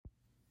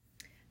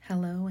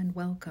Hello and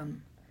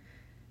welcome.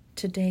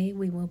 Today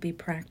we will be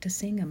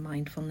practicing a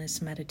mindfulness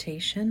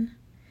meditation,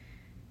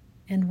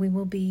 and we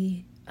will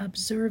be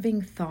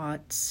observing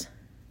thoughts,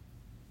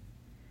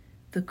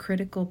 the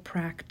critical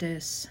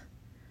practice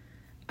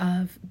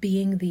of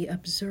being the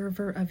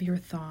observer of your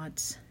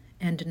thoughts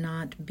and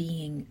not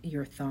being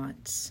your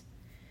thoughts.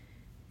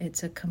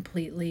 It's a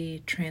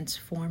completely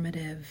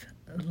transformative,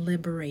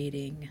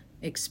 liberating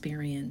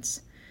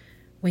experience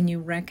when you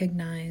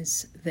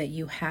recognize that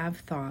you have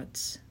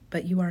thoughts,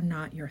 but you are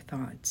not your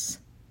thoughts.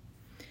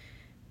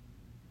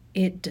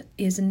 It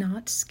is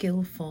not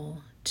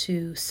skillful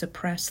to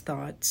suppress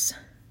thoughts,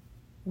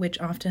 which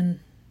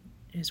often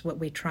is what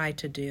we try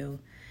to do.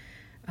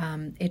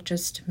 It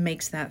just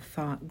makes that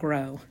thought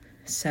grow.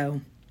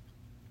 So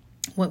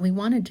what we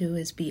want to do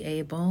is be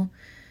able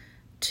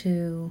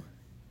to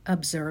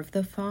observe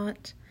the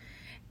thought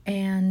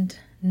and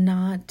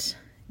not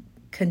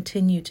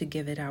continue to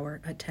give it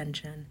our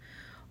attention,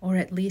 or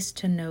at least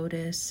to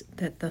notice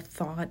that the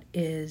thought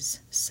is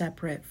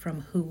separate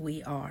from who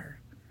we are.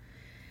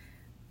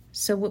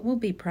 So what we'll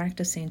be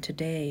practicing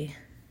today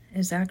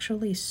is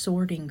actually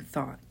sorting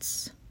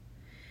thoughts.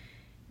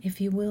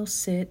 If you will,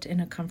 sit in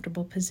a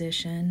comfortable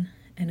position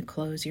and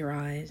close your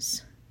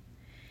eyes.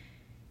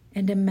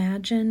 And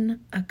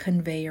imagine a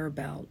conveyor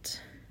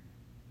belt.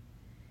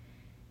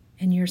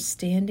 And you're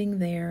standing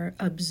there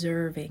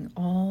observing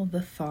all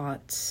the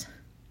thoughts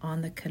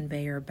on the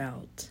conveyor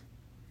belt.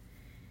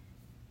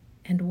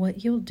 And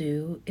what you'll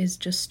do is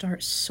just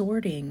start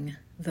sorting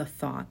the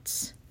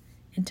thoughts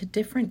into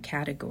different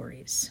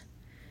categories.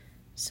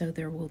 So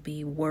there will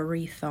be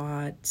worry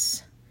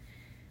thoughts,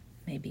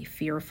 maybe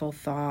fearful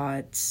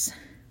thoughts,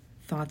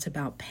 thoughts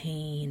about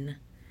pain,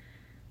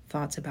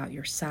 thoughts about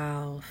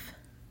yourself,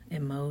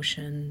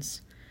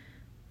 emotions,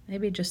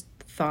 maybe just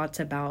thoughts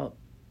about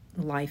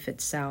life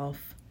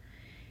itself.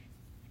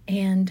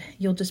 And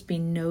you'll just be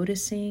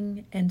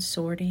noticing and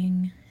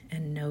sorting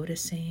and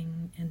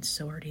noticing and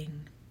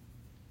sorting.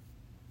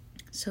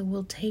 So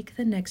we'll take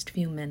the next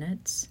few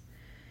minutes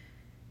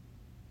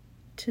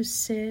to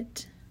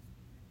sit,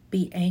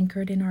 be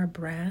anchored in our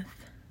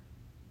breath,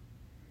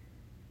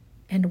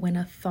 and when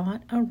a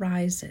thought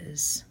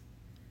arises,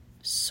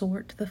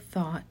 sort the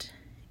thought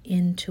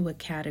into a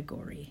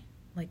category.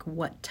 Like,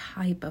 what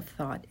type of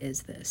thought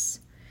is this?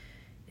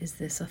 Is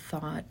this a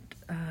thought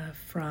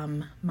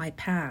from my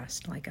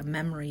past, like a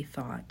memory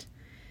thought?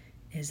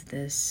 Is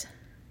this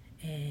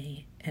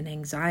an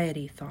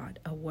anxiety thought,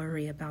 a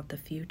worry about the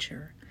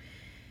future?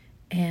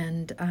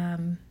 And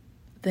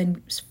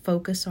then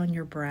focus on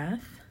your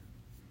breath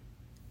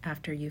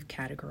after you've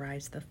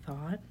categorized the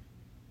thought.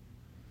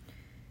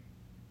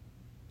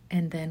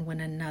 And then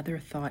when another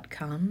thought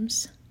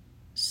comes,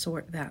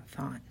 sort that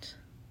thought.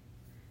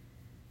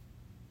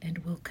 And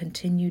we'll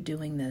continue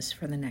doing this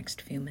for the next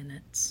few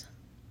minutes.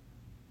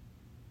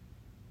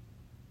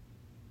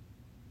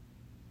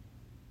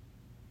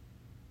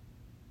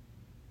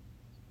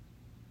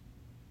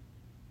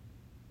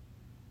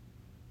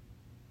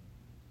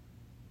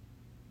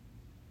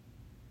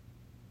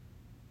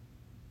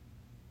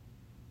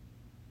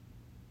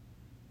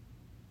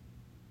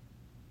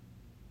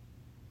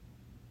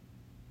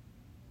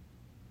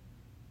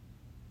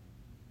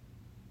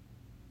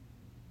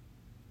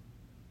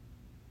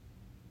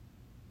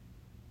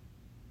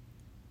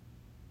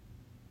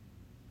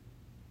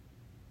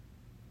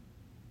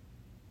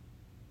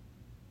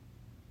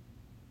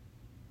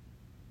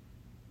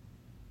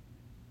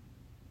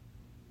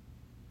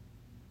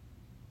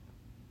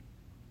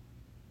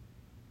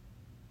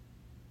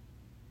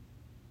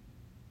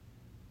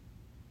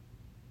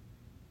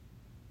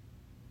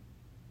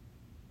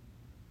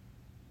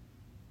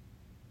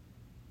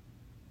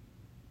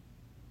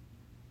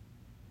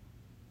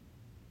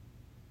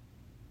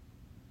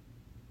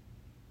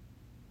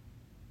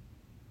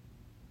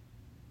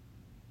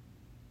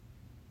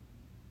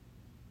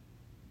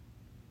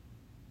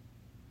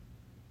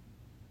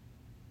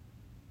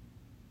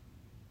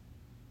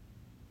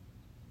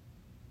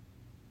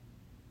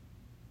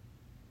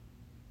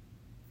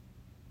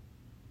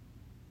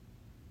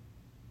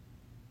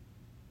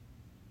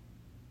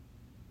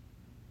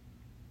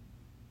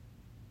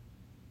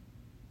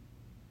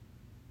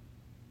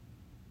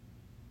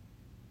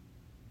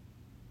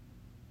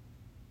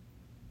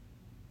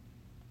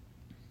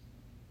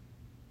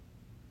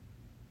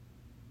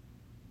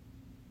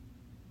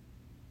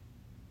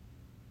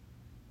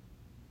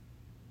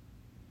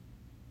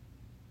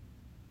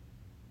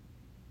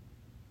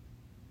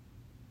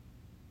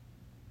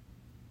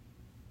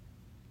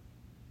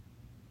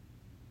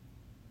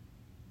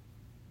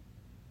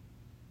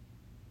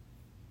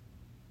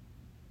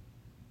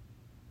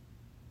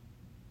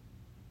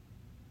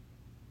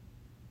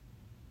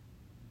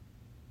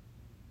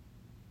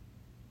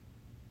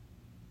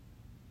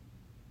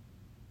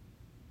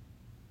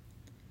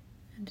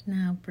 And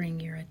now bring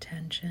your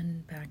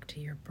attention back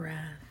to your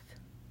breath.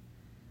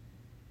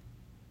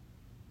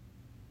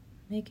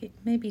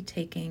 Maybe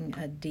taking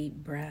a deep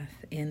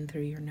breath in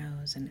through your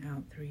nose and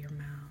out through your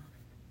mouth.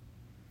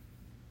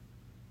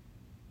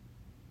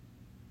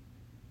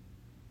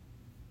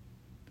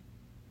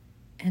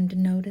 and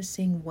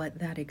noticing what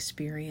that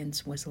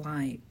experience was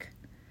like,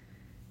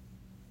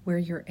 where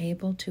you're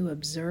able to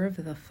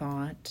observe the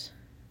thought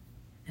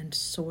and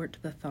sort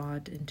the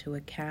thought into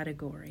a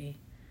category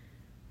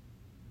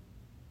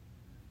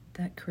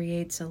that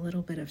creates a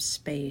little bit of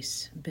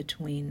space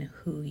between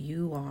who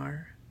you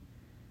are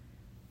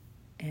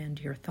and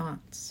your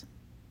thoughts.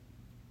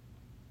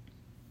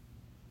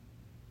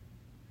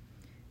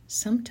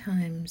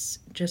 Sometimes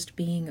just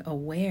being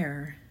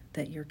aware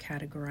that you're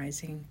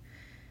categorizing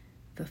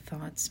the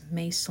thoughts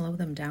may slow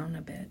them down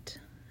a bit,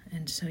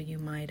 and so you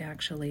might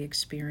actually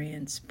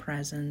experience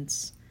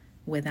presence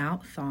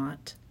without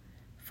thought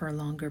for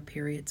longer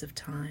periods of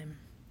time.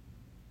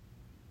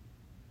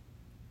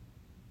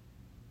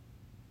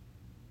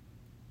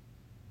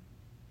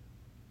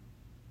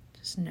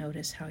 Just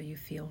notice how you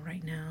feel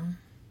right now.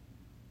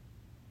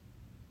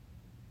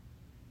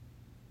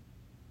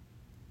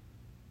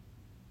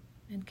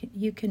 And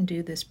you can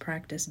do this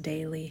practice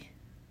daily.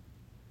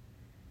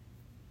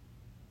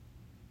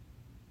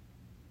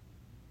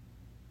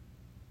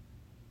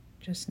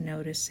 Just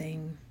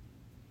noticing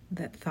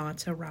that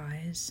thoughts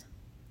arise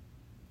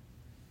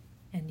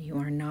and you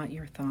are not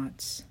your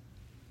thoughts.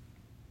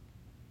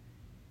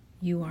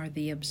 You are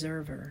the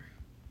observer,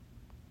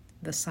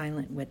 the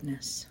silent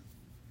witness.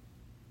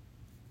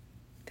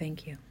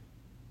 Thank you.